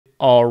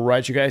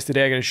Alright you guys,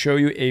 today I'm going to show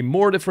you a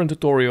more different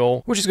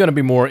tutorial, which is going to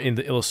be more in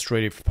the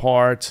illustrative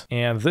part.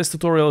 And this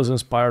tutorial is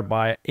inspired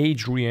by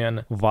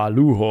Adrian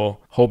Valuho.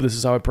 Hope this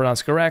is how I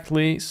pronounce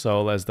correctly,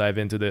 so let's dive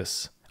into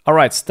this.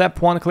 Alright, step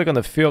 1, click on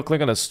the fill,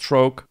 click on the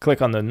stroke,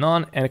 click on the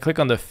none, and click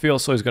on the fill,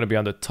 so it's going to be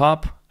on the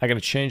top. I'm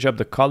going to change up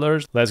the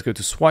colors. Let's go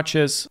to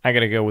swatches. I'm going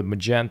to go with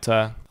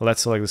magenta.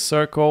 Let's select the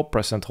circle,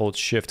 press and hold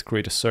shift,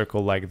 create a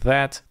circle like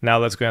that. Now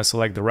let's go and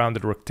select the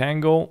rounded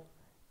rectangle,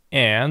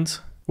 and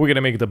we're going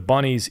to make the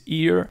bunny's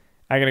ear.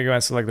 I'm going to go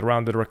and select the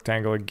rounded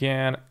rectangle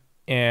again,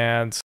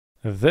 and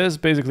this is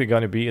basically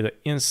going to be the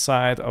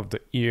inside of the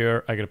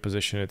ear. I'm going to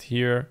position it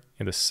here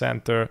in the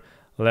center.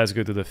 Let's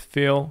go to the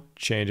fill,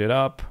 change it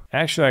up.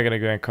 Actually, I'm going to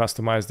go and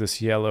customize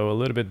this yellow a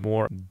little bit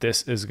more.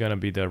 This is going to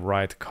be the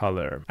right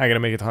color. I'm going to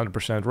make it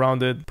 100%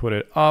 rounded, put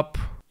it up,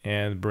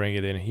 and bring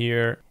it in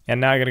here.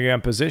 And now I'm going to go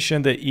and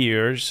position the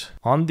ears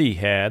on the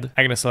head.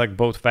 I'm going to select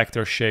both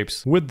vector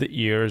shapes with the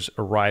ears,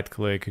 right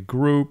click,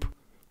 group,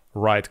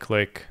 right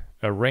click,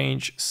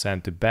 arrange,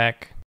 send to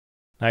back.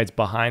 Now it's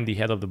behind the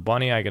head of the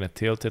bunny. I'm going to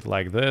tilt it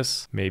like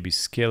this, maybe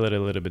scale it a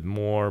little bit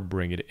more,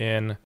 bring it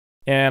in.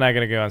 And I'm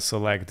going to go and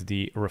select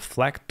the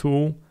reflect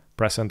tool,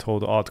 press and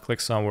hold Alt,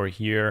 click somewhere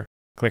here,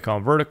 click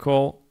on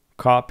vertical,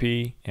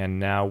 copy, and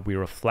now we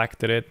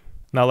reflected it.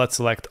 Now let's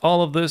select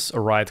all of this,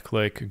 right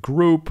click,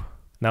 group.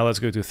 Now let's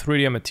go to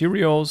 3D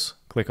materials,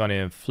 click on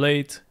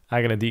inflate.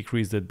 I'm going to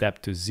decrease the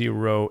depth to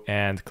 0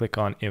 and click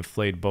on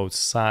inflate both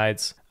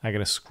sides. I'm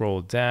going to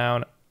scroll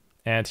down,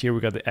 and here we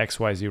got the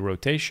XYZ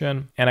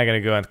rotation, and I'm going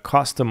to go and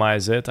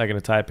customize it. I'm going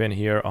to type in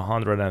here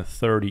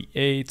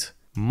 138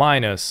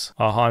 minus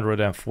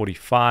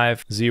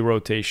 145, Z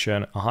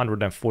rotation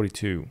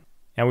 142.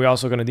 And we're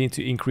also going to need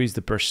to increase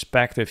the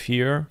perspective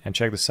here, and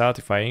check this out.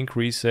 If I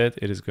increase it,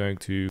 it is going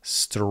to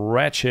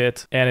stretch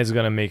it and it's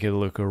going to make it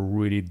look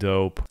really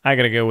dope. I'm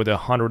going to go with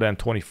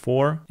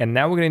 124, and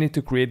now we're going to need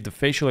to create the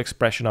facial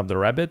expression of the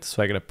rabbit.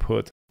 So I'm going to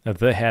put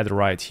the head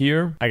right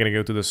here. I'm going to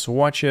go to the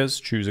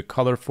swatches, choose a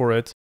color for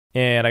it.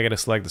 And I'm going to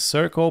select the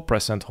circle,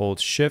 press and hold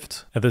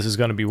shift. And this is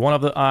going to be one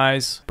of the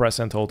eyes. Press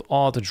and hold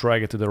Alt to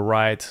drag it to the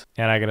right.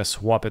 And I'm going to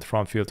swap it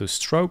from fill to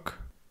stroke.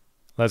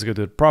 Let's go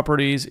to the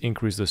properties,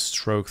 increase the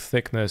stroke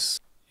thickness.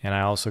 And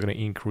I'm also going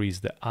to increase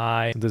the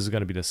eye. This is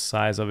going to be the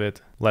size of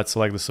it. Let's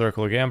select the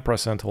circle again,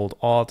 press and hold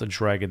Alt,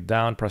 drag it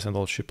down, press and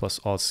hold Shift plus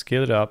Alt,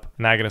 scale it up.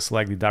 Now I'm going to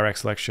select the direct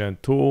selection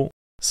tool,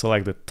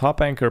 select the top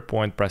anchor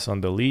point, press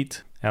on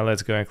delete. And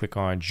let's go and click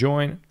on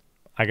join.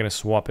 I'm going to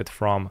swap it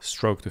from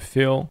stroke to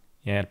fill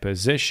and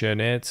position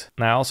it.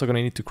 Now I'm also going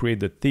to need to create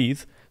the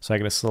teeth. So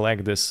I'm going to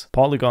select this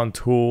polygon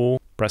tool,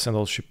 press and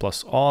hold Shift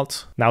plus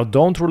Alt. Now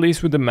don't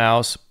release with the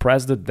mouse,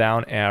 press the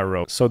down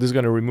arrow. So this is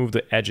going to remove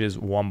the edges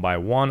one by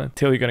one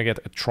until you're going to get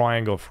a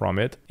triangle from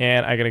it.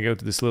 And I'm going to go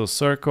to this little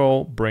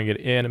circle, bring it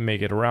in,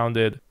 make it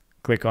rounded.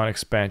 Click on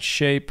expand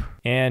shape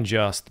and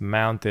just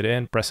mount it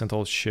in. Press and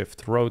hold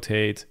Shift,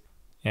 rotate,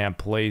 and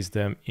place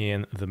them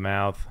in the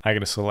mouth. I'm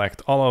going to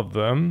select all of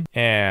them,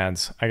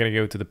 and I'm going to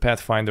go to the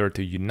Pathfinder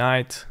to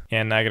unite,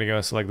 and I'm going to go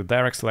and select the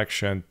direct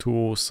selection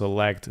tool,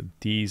 select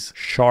these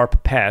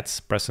sharp paths,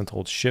 press and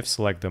hold Shift,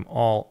 select them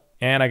all,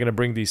 and I'm going to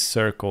bring these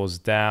circles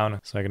down,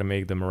 so I'm going to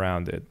make them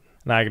rounded.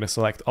 Now I'm going to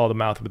select all the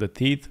mouth with the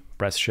teeth,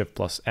 press Shift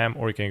plus M,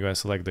 or you can go and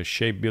select the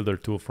shape builder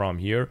tool from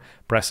here,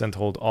 press and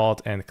hold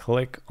Alt and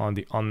click on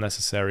the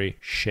unnecessary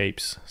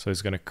shapes. So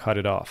it's going to cut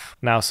it off.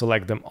 Now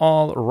select them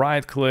all,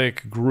 right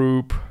click,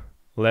 group.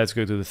 Let's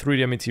go to the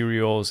 3D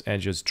materials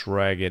and just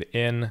drag it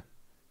in.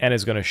 And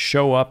it's going to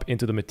show up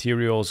into the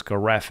materials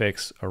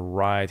graphics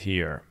right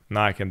here.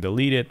 Now I can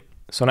delete it.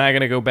 So now I'm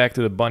going to go back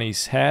to the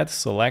bunny's head,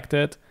 select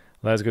it.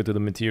 Let's go to the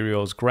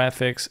materials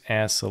graphics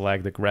and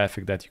select the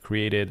graphic that you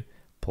created.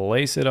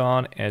 Place it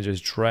on and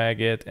just drag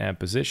it and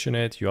position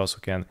it. You also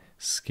can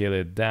scale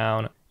it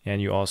down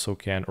and you also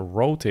can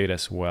rotate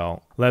as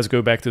well. Let's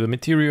go back to the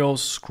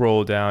materials,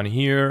 scroll down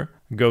here,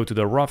 go to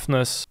the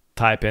roughness,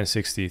 type in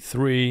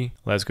 63.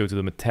 Let's go to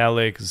the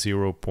metallic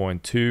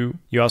 0.2.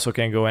 You also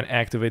can go and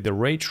activate the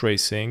ray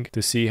tracing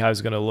to see how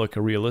it's going to look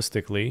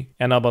realistically.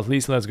 And now, but at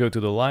least let's go to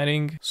the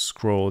lighting,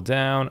 scroll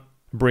down.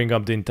 Bring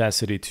up the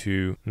intensity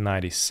to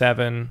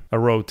 97,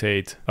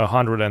 rotate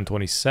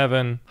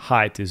 127,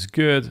 height is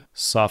good,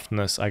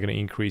 softness I'm going to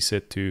increase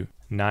it to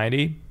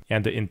 90,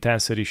 and the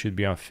intensity should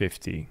be on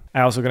 50.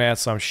 I'm also going to add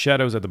some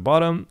shadows at the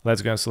bottom.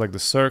 Let's go and select the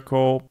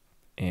circle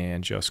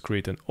and just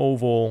create an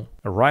oval,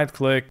 right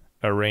click,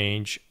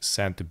 arrange,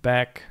 send to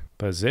back,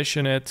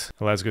 position it.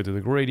 Let's go to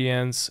the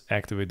gradients,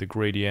 activate the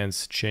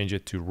gradients, change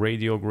it to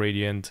radial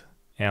gradient,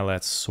 and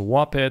let's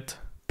swap it.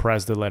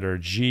 Press the letter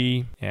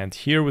G, and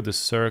here with the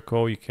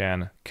circle you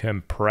can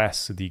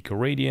compress the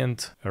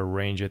gradient,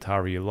 arrange it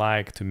however you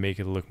like to make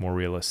it look more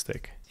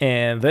realistic.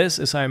 And this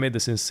is how I made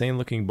this insane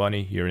looking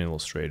bunny here in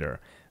Illustrator.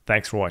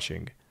 Thanks for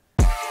watching.